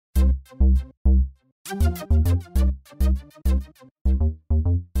Hey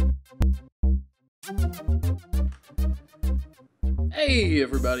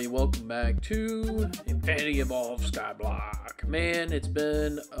everybody, welcome back to Infinity Evolved Skyblock. Man, it's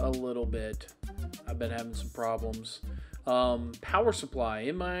been a little bit. I've been having some problems. Power supply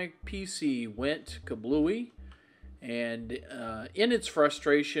in my PC went kablooey, and in its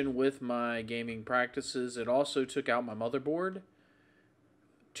frustration with my gaming practices, it also took out my motherboard,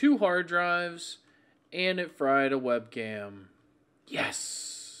 2 hard drives, and it fried a webcam.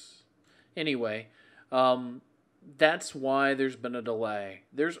 Yes! Anyway, that's why there's been a delay.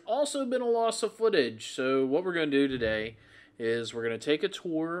 There's also been a loss of footage. So what we're going to do today is we're going to take a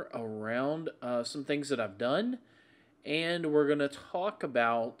tour around some things that I've done. And we're going to talk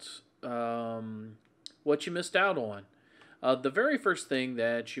about what you missed out on. The very first thing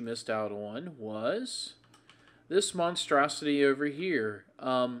that you missed out on was this monstrosity over here.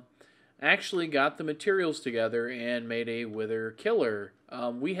 Actually got the materials together and made a wither killer.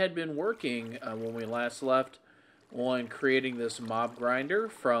 We had been working when we last left on creating this mob grinder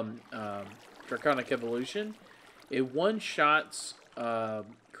from Draconic Evolution. It one-shots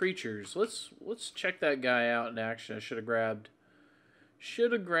creatures. Let's check that guy out in action. I should have grabbed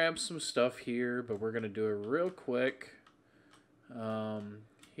some stuff here, but we're gonna do it real quick.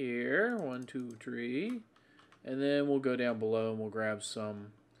 Here, 1, 2, 3, and then we'll go down below and we'll grab some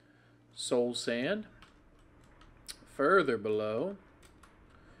soul sand. Further below,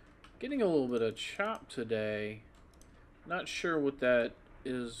 getting a little bit of chop today. Not sure what that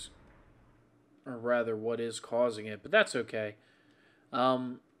is, or rather what is causing it, but that's okay.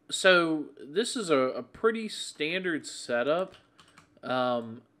 So this is a pretty standard setup.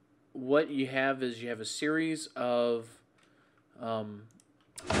 What you have is you have a series of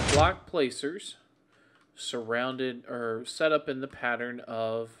block placers surrounded or set up in the pattern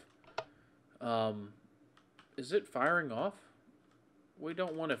of is it firing off? We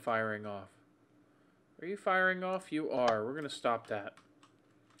don't want it firing off. Are you firing off? You are. We're going to stop that.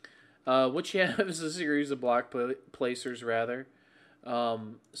 What you have is a series of block placers, rather,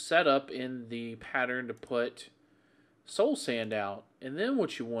 set up in the pattern to put soul sand out. And then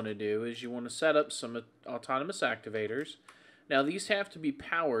what you want to do is you want to set up some autonomous activators. Now, these have to be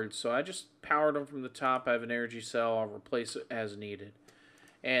powered, so I just powered them from the top. I have an energy cell. I'll replace it as needed.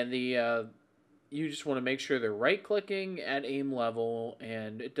 And you just want to make sure they're right-clicking at aim level,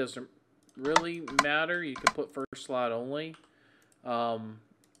 and it doesn't really matter. You can put first slot only.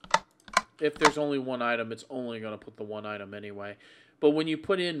 If there's only one item, it's only going to put the one item anyway. But when you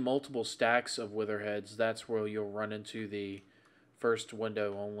put in multiple stacks of witherheads, that's where you'll run into the first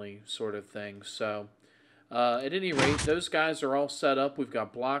window only sort of thing. So at any rate, those guys are all set up. We've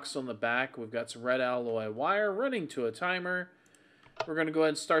got blocks on the back. We've got some red alloy wire running to a timer. We're going to go ahead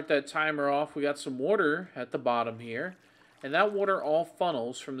and start that timer off. We got some water at the bottom here. And that water all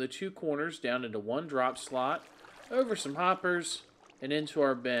funnels from the 2 corners down into 1 drop slot, over some hoppers, and into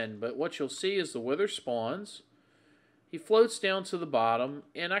our bin. But what you'll see is the wither spawns. He floats down to the bottom,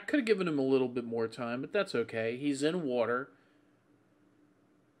 and I could have given him a little bit more time, but that's okay. He's in water.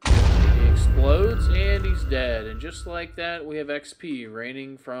 He explodes, and he's dead. And just like that, we have XP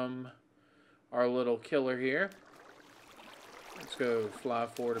raining from our little killer here. Let's go fly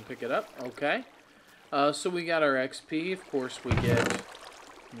forward and pick it up. Okay. So we got our XP. Of course, we get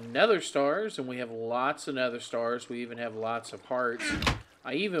nether stars, and we have lots of nether stars. We even have lots of hearts.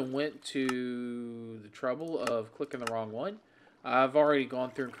 I even went to the trouble of clicking the wrong one. I've already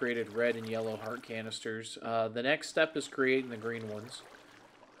gone through and created red and yellow heart canisters. The next step is creating the green ones.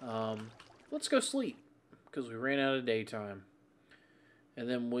 Let's go sleep, because we ran out of daytime. And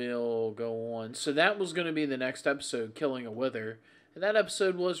then we'll go on. So that was going to be the next episode, killing a wither. And that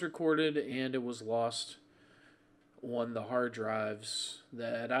episode was recorded, and it was lost on the hard drives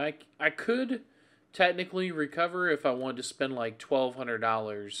that I could technically recover if I wanted to spend like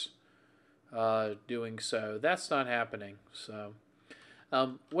 $1,200 doing so. That's not happening. So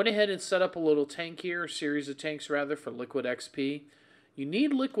went ahead and set up a little tank here, a series of tanks rather, for liquid XP. You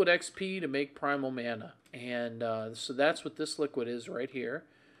need liquid XP to make primal mana, and so that's what this liquid is right here.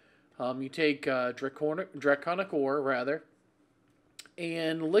 You take draconic ore, rather,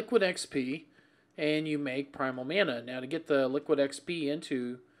 and liquid XP, and you make primal mana. Now, to get the liquid XP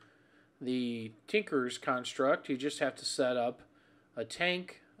into the Tinker's construct, you just have to set up a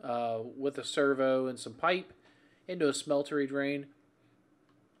tank with a servo and some pipe into a smeltery drain.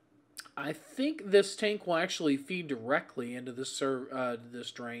 I think this tank will actually feed directly into this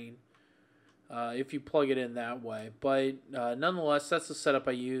drain if you plug it in that way. But nonetheless, that's the setup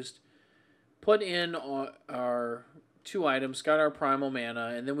I used. Put in our 2 items, got our primal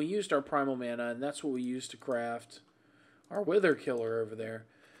mana, and then we used our primal mana, and that's what we used to craft our wither killer over there.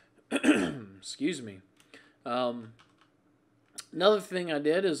 Excuse me. Another thing I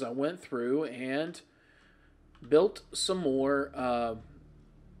did is I went through and built some more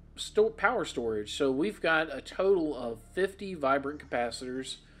power storage. So we've got a total of 50 vibrant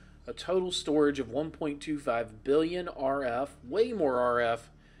capacitors, a total storage of 1.25 billion RF, way more RF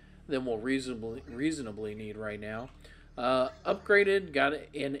than we'll reasonably need right now. Upgraded, got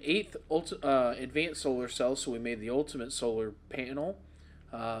an 8th advanced solar cell, so we made the ultimate solar panel.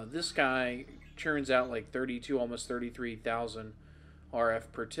 This guy churns out like 32, almost 33,000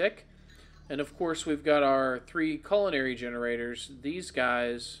 RF per tick. And of course, we've got our 3 culinary generators. These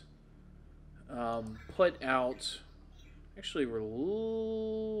guys put out. Actually,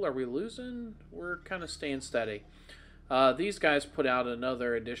 are we losing? We're kind of staying steady. These guys put out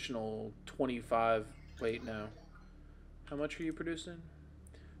another additional 25. Wait, no. How much are you producing?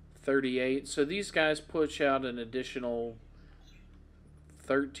 38. So these guys push out an additional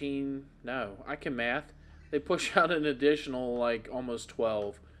 13. No, I can math. They push out an additional like almost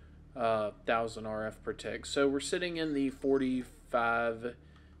 12,000 RF per tick. So we're sitting in the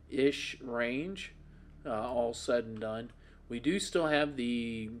 45-ish range, all said and done. We do still have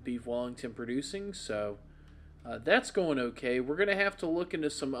the beef Wellington producing, so that's going okay. We're going to have to look into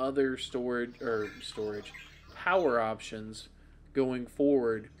some other power options going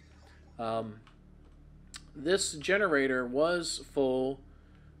forward. This generator was full.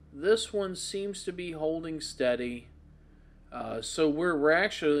 This one seems to be holding steady. So we're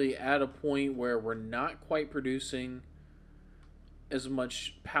actually at a point where we're not quite producing as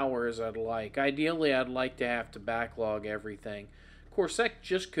much power as I'd like. Ideally, I'd like to have to backlog everything. Of course, that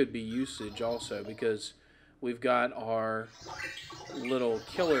just could be usage also, because we've got our little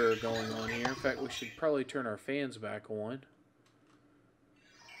killer going on here. In fact, we should probably turn our fans back on.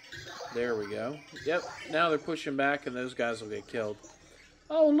 There we go. Yep, now they're pushing back and those guys will get killed.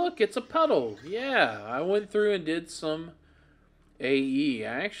 Oh, look, it's a puddle. Yeah, I went through and did some AE.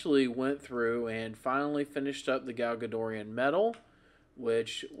 I actually went through and finally finished up the Galgadorian metal,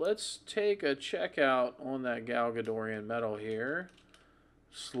 which, let's take a check out on that Galgadorian metal here.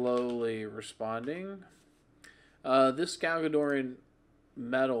 Slowly responding. This Galgadorian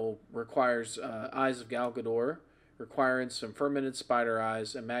metal requires eyes of Galgador, requiring some fermented spider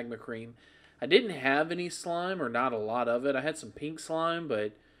eyes and magma cream. I didn't have any slime, or not a lot of it. I had some pink slime,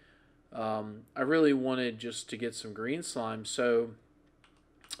 but I really wanted just to get some green slime. So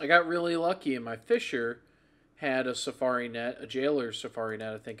I got really lucky, and my fisher had a safari net, a jailer's safari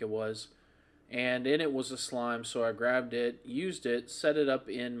net, I think it was. And in it was a slime, so I grabbed it, used it, set it up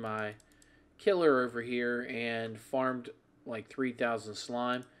in my killer over here, and farmed like 3,000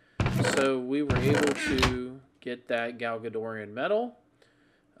 slime. So we were able to get that Galgadorian metal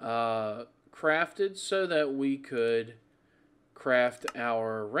crafted so that we could craft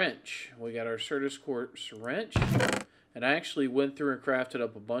our wrench. We got our Certus Quartz wrench, and I actually went through and crafted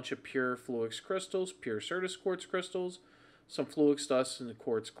up a bunch of pure Fluix crystals, pure Certus Quartz crystals, some Fluix dust, and the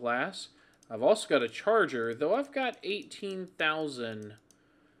quartz glass. I've also got a charger, though I've got 18,000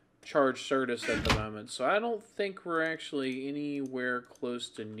 charged Certus at the moment, so I don't think we're actually anywhere close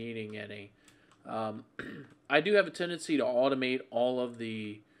to needing any. I do have a tendency to automate all of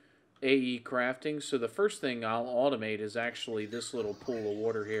the AE crafting, so the first thing I'll automate is actually this little pool of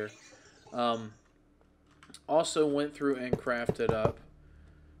water here. Also went through and crafted up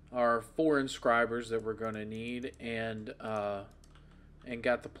our 4 inscribers that we're going to need, and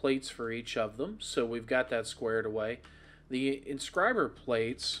got the plates for each of them, so we've got that squared away. The inscriber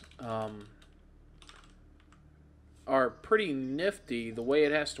plates are pretty nifty. The way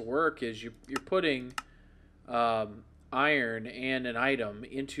it has to work is you're putting iron and an item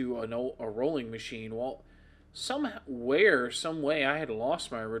into a rolling machine. Well, some way, I had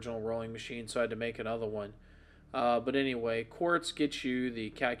lost my original rolling machine, so I had to make another one. But anyway, quartz gets you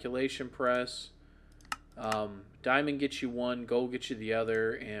the calculation press. Diamond gets you one, gold gets you the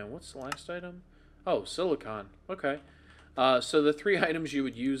other, and what's the last item? Oh, silicon. Okay. So the 3 items you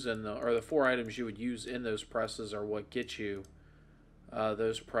would use or the 4 items you would use in those presses are what get you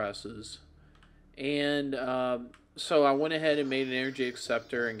those presses. And so I went ahead and made an energy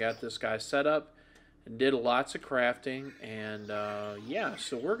acceptor and got this guy set up and did lots of crafting. And yeah,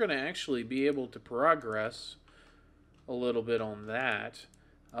 so we're going to actually be able to progress a little bit on that.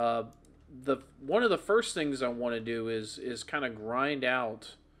 One of the first things I want to do is kind of grind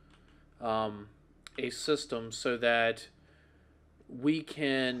out a system so that we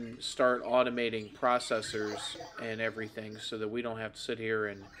can start automating processors and everything, so that we don't have to sit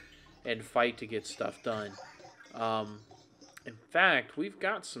here and fight to get stuff done. In fact, we've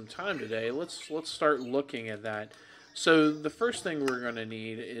got some time today. Let's start looking at that. So the first thing we're going to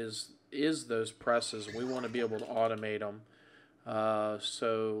need is those presses. We want to be able to automate them.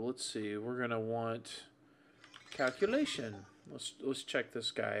 So let's see. We're going to want calculation. Let's check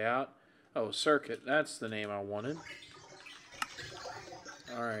this guy out. Oh, circuit. That's the name I wanted.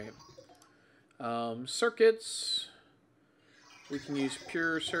 All right. Circuits. We can use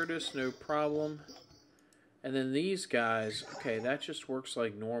pure Certus, no problem. And then these guys, okay, that just works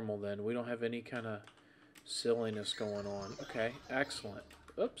like normal then. We don't have any kind of silliness going on. Okay, excellent.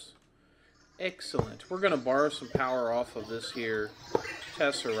 Oops. Excellent. We're going to borrow some power off of this here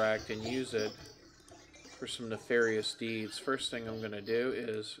Tesseract and use it for some nefarious deeds. First thing I'm going to do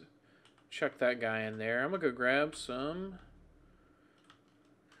is chuck that guy in there. I'm going to go grab some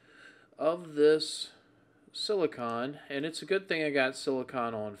of this silicon, and it's a good thing I got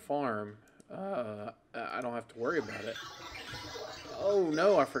silicon on farm. I don't have to worry about it. Oh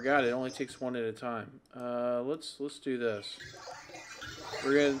no, I forgot. It only takes one at a time. Let's do this.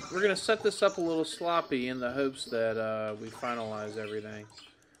 We're gonna set this up a little sloppy in the hopes that we finalize everything.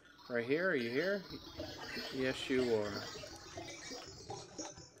 Right here, are you here? Yes, you are.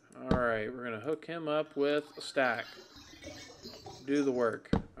 All right, we're gonna hook him up with a stack. Do the work.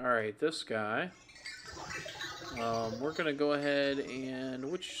 All right, this guy. We're gonna go ahead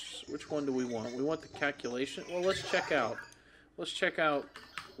and which one do we want? We want the calculation. Well, let's check out.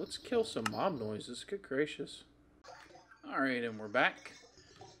 Let's kill some mob noises. Good gracious. All right, and we're back.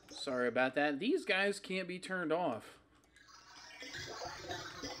 Sorry about that. These guys can't be turned off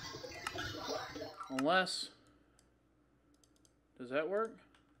unless. Does that work?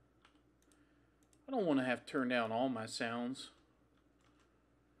 I don't want to have to turn down all my sounds.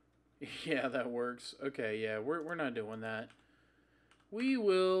 Yeah, that works. Okay, yeah, we're not doing that. We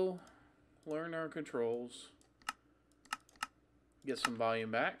will learn our controls. Get some volume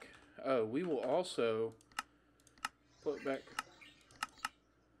back. Oh, we will also put back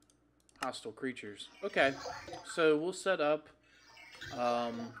hostile creatures. Okay, so we'll set up.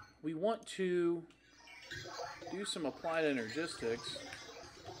 We want to do some applied energistics.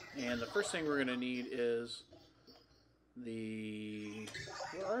 And the first thing we're going to need is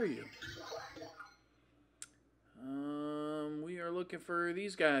where are you? We are looking for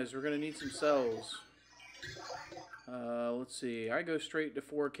these guys. We're going to need some cells. Let's see. I go straight to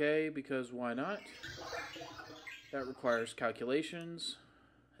 4K because why not? That requires calculations.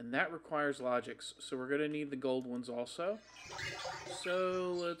 And that requires logics. So we're going to need the gold ones also.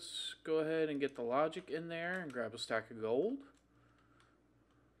 So let's go ahead and get the logic in there and grab a stack of gold.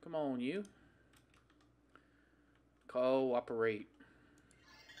 Come on, you. Cooperate.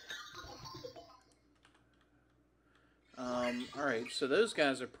 Alright, so those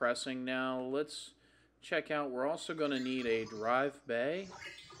guys are pressing. Now let's check out. We're also going to need a drive bay.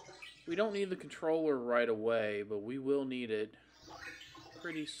 We don't need the controller right away, but we will need it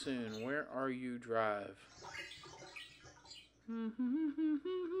pretty soon. Where are you, drive?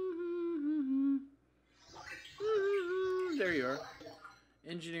 There you are.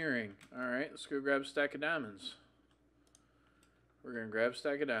 Engineering. Alright, let's go grab a stack of diamonds. We're going to grab a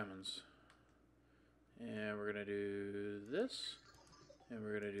stack of diamonds. And we're going to do this. And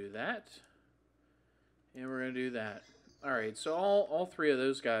we're going to do that. And we're going to do that. Alright, so all three of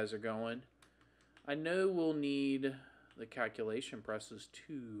those guys are going. I know we'll need the calculation presses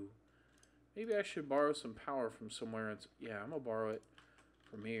too. Maybe I should borrow some power from somewhere. Yeah, I'm going to borrow it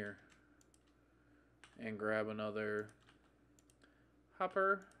from here. And grab another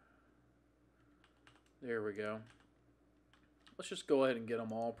hopper. There we go. Let's just go ahead and get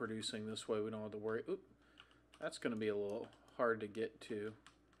them all producing this way. We don't have to worry. Oop, that's going to be a little hard to get to.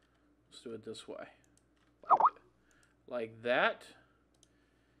 Let's do it this way. Like that.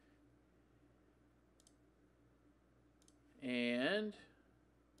 And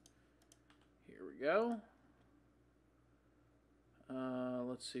here we go.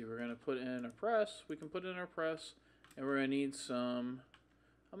 Let's see. We're going to put in a press. We can put in our press. And we're going to need some.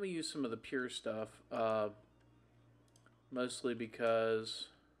 I'm going to use some of the pure stuff. Mostly because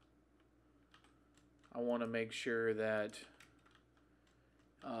I want to make sure that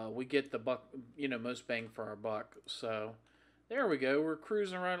we get the buck, most bang for our buck. So there we go. We're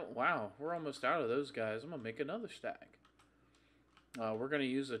cruising around. Wow, we're almost out of those guys. I'm going to make another stack. We're going to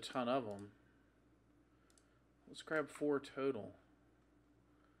use a ton of them. Let's grab 4 total.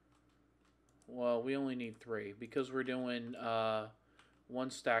 Well, we only need 3 because we're doing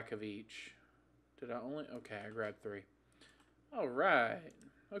 1 stack of each. Did I only? Okay, I grabbed 3. All right.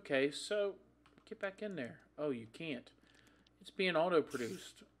 Okay, so get back in there. Oh, you can't. It's being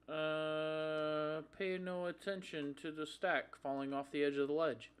auto-produced. Pay no attention to the stack falling off the edge of the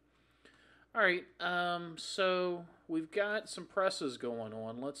ledge. Alright, so we've got some presses going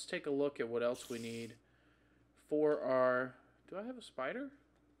on. Let's take a look at what else we need for our... Do I have a spider?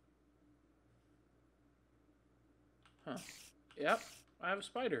 Huh. Yep, I have a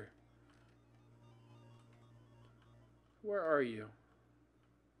spider. Where are you?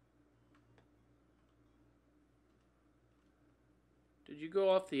 Did you go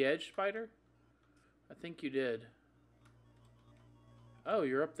off the edge, spider? I think you did. Oh,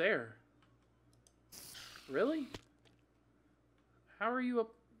 you're up there. Really? How are you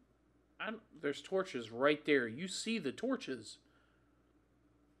up? There's torches right there. You see the torches.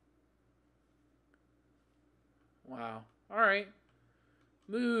 Wow. Alright.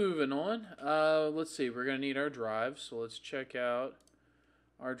 Moving on. Let's see. We're going to need our drive. So let's check out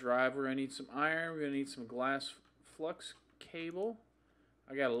our drive. We're going to need some iron. We're going to need some glass flux cable.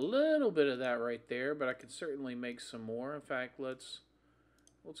 I got a little bit of that right there, but I could certainly make some more. In fact, let's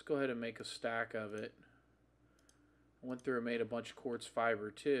go ahead and make a stack of it. I went through and made a bunch of quartz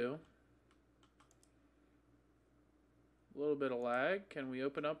fiber too. A little bit of lag. Can we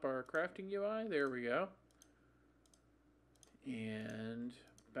open up our crafting UI? There we go. And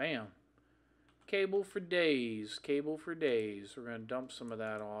bam. Cable for days. Cable for days. We're going to dump some of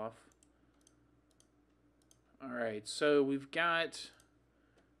that off. Alright, so we've got...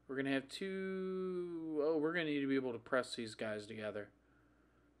 We're going to have two... Oh, we're going to need to be able to press these guys together.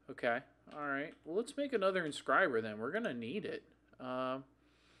 Okay. Alright. Well, let's make another inscriber then. We're going to need it. Or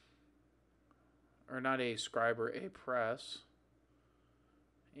not a scriber, a press.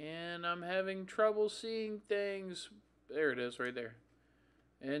 And I'm having trouble seeing things. There it is, right there.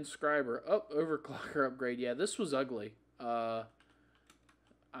 Inscriber. Oh, overclocker upgrade. Yeah, this was ugly. I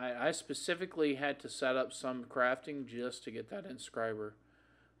specifically had to set up some crafting just to get that inscriber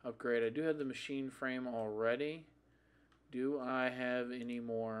upgrade. I do have the machine frame already. Do I have any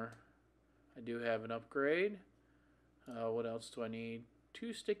more? I do have an upgrade. What else do I need?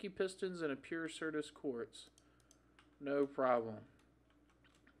 2 sticky pistons and a pure Certus quartz. No problem.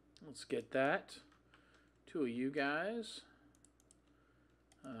 Let's get that. 2 of you guys.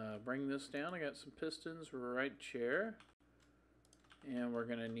 Bring this down. I got some pistons right chair. And we're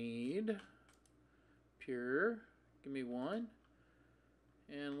going to need pure. Give me 1.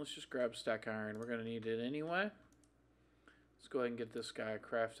 And let's just grab stack iron. We're going to need it anyway. Let's go ahead and get this guy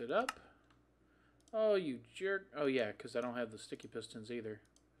crafted up. Oh, you jerk. Oh, yeah, because I don't have the sticky pistons either.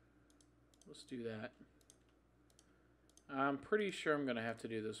 Let's do that. I'm pretty sure I'm going to have to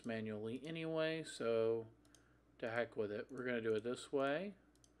do this manually anyway, so to heck with it. We're going to do it this way.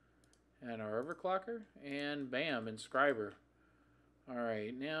 And our overclocker. And bam, inscriber.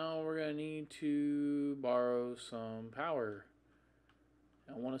 Alright, now we're going to need to borrow some power.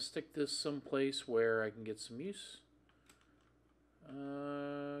 I want to stick this someplace where I can get some use.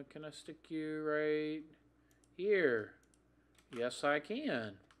 Can I stick you right here? Yes, I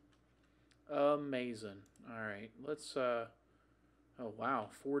can. Amazing. Alright, let's, oh wow,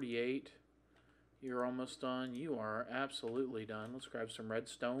 48. You're almost done. You are absolutely done. Let's grab some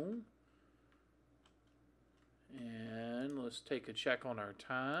redstone. And let's take a check on our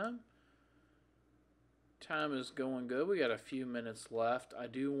time. Time is going good. We got a few minutes left. I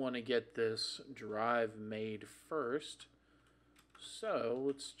do want to get this drive made first. So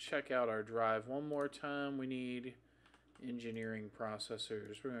let's check out our drive one more time. We need engineering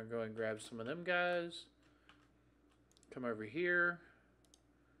processors. We're going to go ahead and grab some of them guys. Come over here.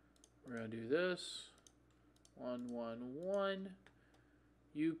 We're going to do this. 1, 1, 1.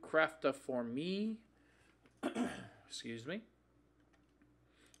 You craft up for me. Excuse me.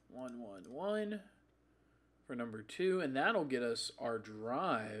 1, 1, 1. For number 2, and that'll get us our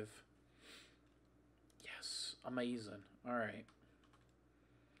drive. Yes, amazing. Alright.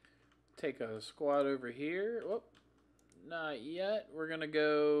 Take a squad over here. Whoop. Not yet. We're gonna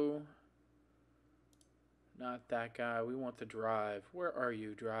go... Not that guy. We want the drive. Where are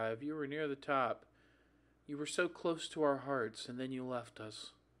you, drive? You were near the top. You were so close to our hearts, and then you left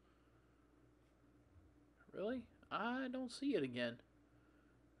us. Really? I don't see it again.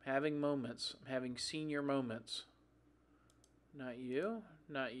 Having moments. I'm having senior moments. Not you.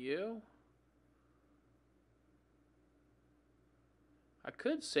 Not you. I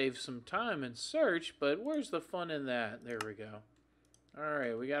could save some time and search, but where's the fun in that? There we go.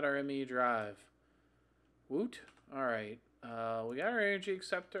 Alright, we got our ME drive. Woot. Alright. We got our energy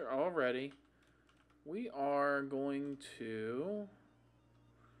acceptor already. We are going to...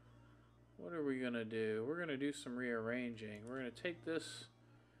 What are we going to do? We're going to do some rearranging. We're going to take this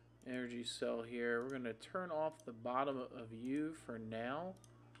energy cell here. We're going to turn off the bottom of you for now.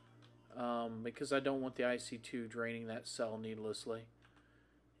 because I don't want the IC2 draining that cell needlessly.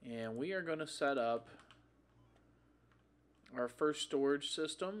 And we are going to set up our first storage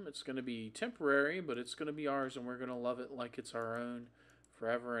system. It's going to be temporary, but it's going to be ours, and we're going to love it like it's our own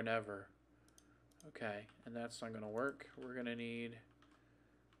forever and ever. Okay, and that's not going to work. We're going to need...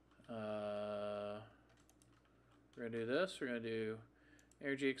 we're going to do this. We're going to do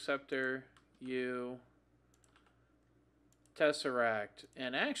energy acceptor, U, Tesseract.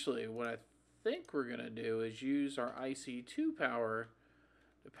 And actually, what I think we're going to do is use our IC2 power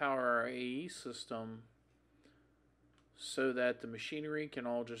to power our AE system so that the machinery can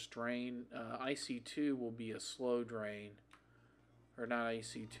all just drain. IC2 will be a slow drain. Or not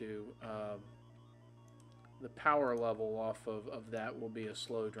IC2. The power level off of that will be a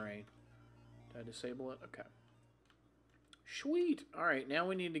slow drain. Did I disable it? Okay. Sweet! Alright, now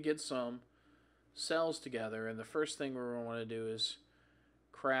we need to get some cells together. And the first thing we're going to want to do is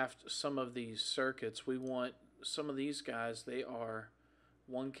craft some of these circuits. We want some of these guys, they are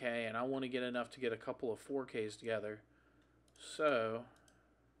 1K, and I want to get enough to get a couple of 4Ks together. So,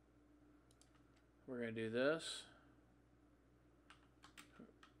 we're going to do this.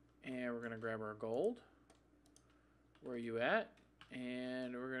 And we're going to grab our gold. Where are you at?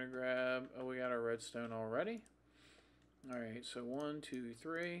 And we're going to grab... Oh, we got our redstone already. Alright, so 1, 2,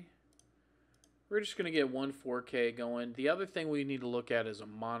 3. We're just going to get one 4K going. The other thing we need to look at is a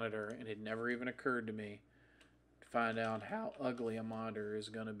monitor, and it never even occurred to me to find out how ugly a monitor is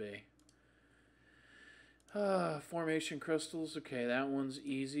going to be. Formation crystals. Okay, that one's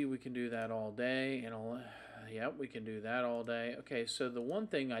easy. We can do that all day. And yep, we can do that all day. Okay, so the one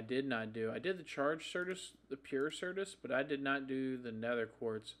thing I did not do, I did the charge Certus, the pure Certus, but I did not do the nether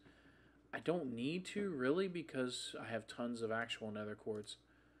quartz. I don't need to, really, because I have tons of actual nether quartz.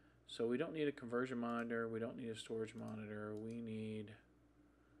 So we don't need a conversion monitor. We don't need a storage monitor. We need...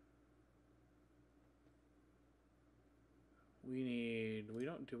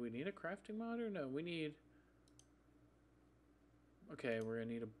 do we need a crafting monitor? No, we need... Okay, we're going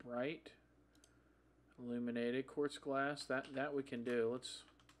to need a bright, illuminated quartz glass. That we can do. Let's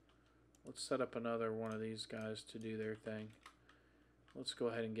set up another one of these guys to do their thing. Let's go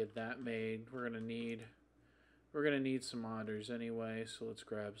ahead and get that made. We're going to need some monitors anyway, so let's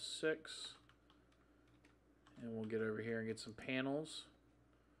grab 6. And we'll get over here and get some panels.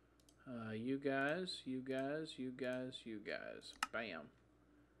 You guys. Bam.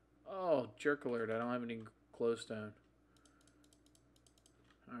 Oh, jerk alert. I don't have any glowstone.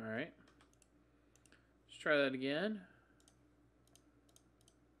 Alright. Let's try that again.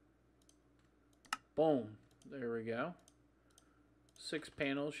 Boom. There we go. 6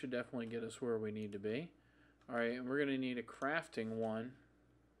 panels should definitely get us where we need to be. Alright, and we're going to need a crafting one.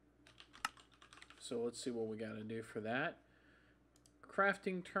 So let's see what we got to do for that.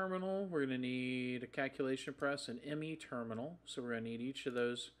 Crafting terminal, we're going to need a calculation press, an ME terminal. So we're going to need each of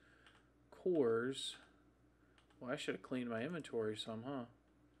those cores. Well, I should have cleaned my inventory some, huh?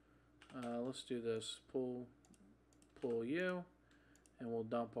 Let's do this. Pull you, and we'll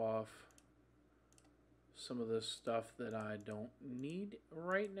dump off some of this stuff that I don't need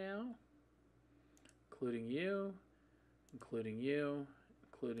right now. Including you, including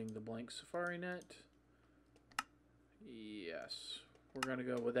the blank safari net. Yes, we're going to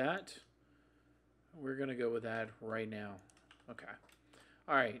go with that. We're going to go with that right now. Okay.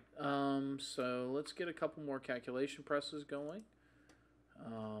 Alright, so let's get a couple more calculation presses going.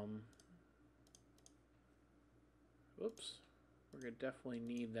 Whoops. We're going to definitely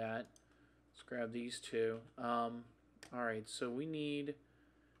need that. Let's grab these two. Alright, so we need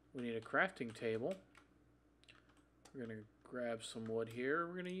a crafting table. We're going to grab some wood here.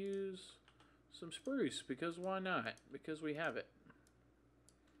 We're going to use some spruce, because why not? Because we have it.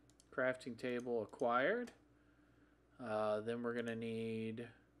 Crafting table acquired. Then we're going to need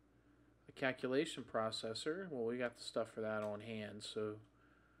a calculation processor. Well, we got the stuff for that on hand, so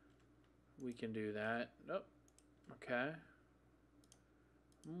we can do that. Nope. Okay.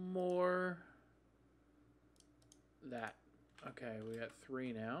 More that. Okay, we got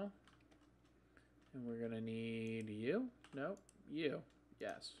 3 now. And we're going to need you. Nope. You.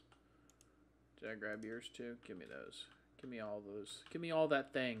 Yes. Did I grab yours too? Give me those. Give me all those. Give me all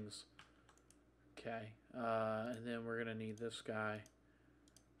that things. Okay. And then we're going to need this guy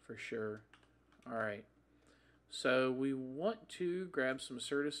for sure. Alright. So we want to grab some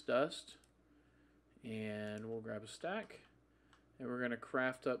Certus dust. And we'll grab a stack. And we're going to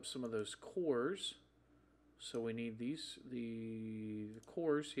craft up some of those cores. So we need the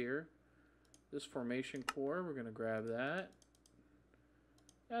cores here. This formation core, we're going to grab that.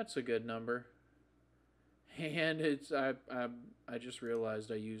 That's a good number. And I just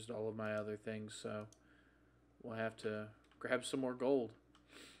realized I used all of my other things, so we'll have to grab some more gold.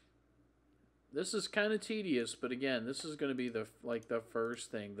 This is kind of tedious, but again, this is going to be the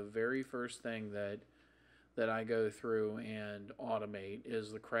first thing, the very first thing that I go through and automate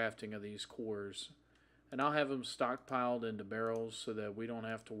is the crafting of these cores. And I'll have them stockpiled into barrels so that we don't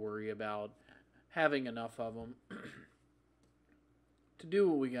have to worry about having enough of them to do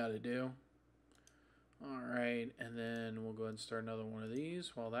what we got to do. Alright, and then we'll go ahead and start another one of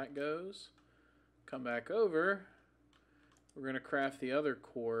these while that goes. Come back over. We're going to craft the other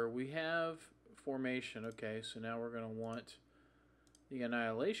core. We have formation. Okay, so now we're going to want the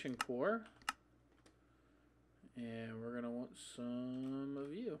annihilation core. And we're going to want some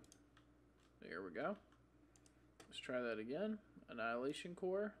of you. There we go. Let's try that again. Annihilation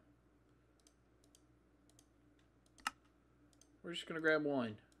core. We're just going to grab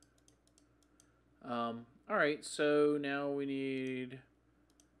one. Alright, so now we need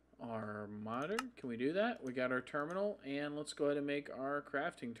our monitor. Can we do that? We got our terminal, and let's go ahead and make our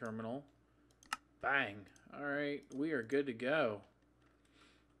crafting terminal. Bang. Alright, we are good to go.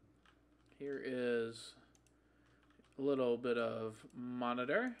 Here is a little bit of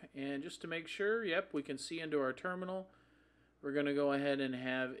monitor, and just to make sure, yep, we can see into our terminal. We're going to go ahead and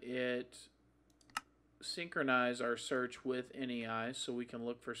have it synchronize our search with NEI so we can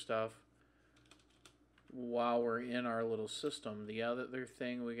look for stuff while we're in our little system. The other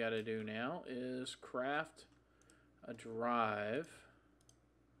thing we got to do now is craft a drive.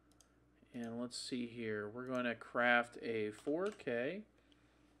 And let's see here. We're going to craft a 4K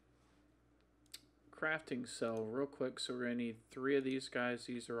crafting cell real quick. So we're going to need 3 of these guys.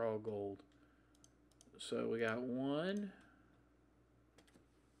 These are all gold. So we got 1,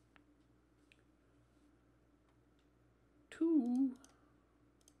 2,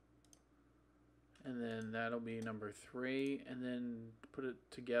 and then that'll be number 3, and then put it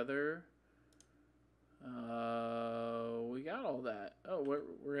together. We got all that. Oh,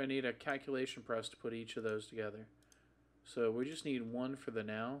 we're gonna need a calculation press to put each of those together. So we just need 1 for the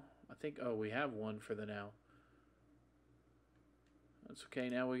now. I think, oh, we have 1 for the now. That's okay,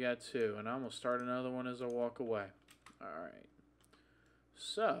 now we got 2, and I'm gonna start another one as I walk away. Alright.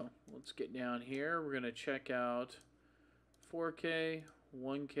 So, let's get down here. We're gonna check out 4K,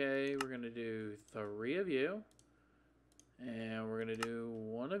 1K, we're going to do 3 of you, and we're going to do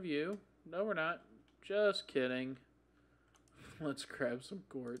 1 of you. No, we're not. Just kidding. Let's grab some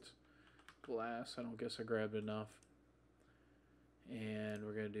quartz. Glass, I don't guess I grabbed enough. And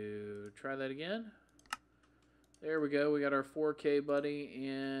we're going to try that again. There we go. We got our 4K buddy,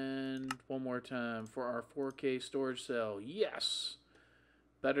 and one more time for our 4K storage cell. Yes!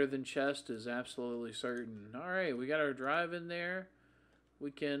 Better than chest is absolutely certain. Alright, we got our drive in there. We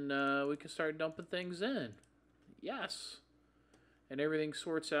can start dumping things in. Yes. And everything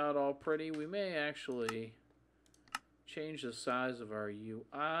sorts out all pretty. We may actually change the size of our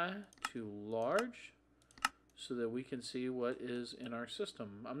UI to large so that we can see what is in our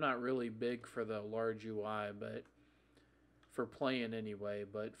system. I'm not really big for the large UI, but for playing anyway,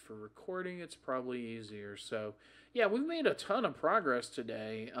 but for recording it's probably easier. So yeah, we've made a ton of progress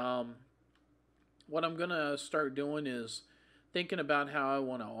today. What I'm gonna start doing is thinking about how I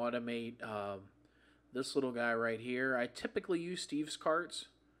want to automate this little guy right here. I typically use Steve's carts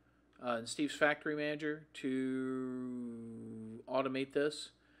and Steve's factory manager to automate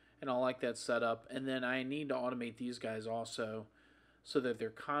this, and I like that setup. And then I need to automate these guys also so that they're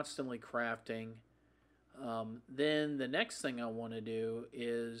constantly crafting. Then the next thing I want to do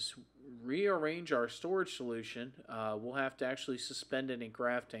is rearrange our storage solution. We'll have to actually suspend any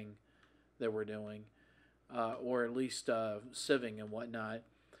crafting that we're doing. Or at least sieving and whatnot,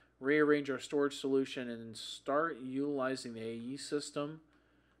 rearrange our storage solution and start utilizing the AE system.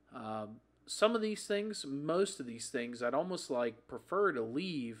 Some of these things, most of these things, I'd almost like prefer to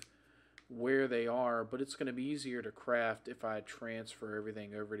leave where they are, but it's going to be easier to craft if I transfer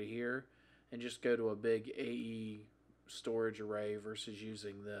everything over to here and just go to a big AE storage array versus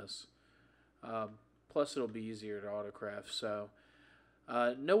using this. Plus it'll be easier to autocraft. So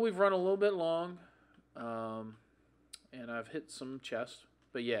know we've run a little bit long. And I've hit some chests,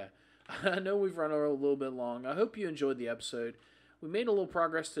 but yeah, I know we've run a little bit long. I hope you enjoyed the episode. We made a little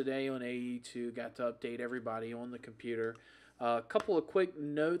progress today on AE2, got to update everybody on the computer. A couple of quick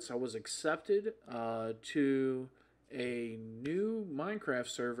notes. I was accepted to a new Minecraft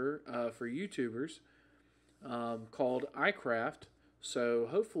server for YouTubers called iCraft. So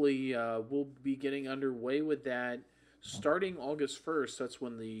hopefully we'll be getting underway with that starting August 1st. That's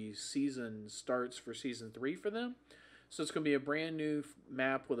when the season starts for Season 3 for them. So it's going to be a brand new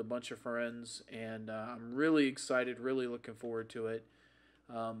map with a bunch of friends, and I'm really excited, really looking forward to it.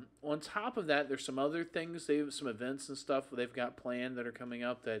 On top of that, there's some other things, some events and stuff they've got planned that are coming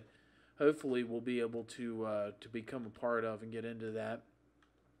up that hopefully we'll be able to become a part of and get into that.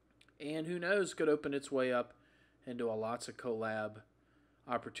 And who knows, could open its way up into lots of collab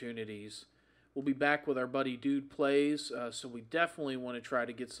opportunities. We'll be back with our buddy Dude Plays, so we definitely want to try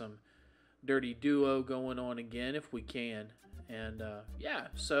to get some Dirty Duo going on again if we can. And yeah,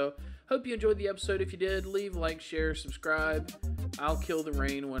 so hope you enjoyed the episode. If you did, leave, like, share, subscribe. I'll kill the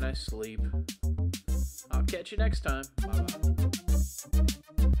rain when I sleep. I'll catch you next time. Bye-bye.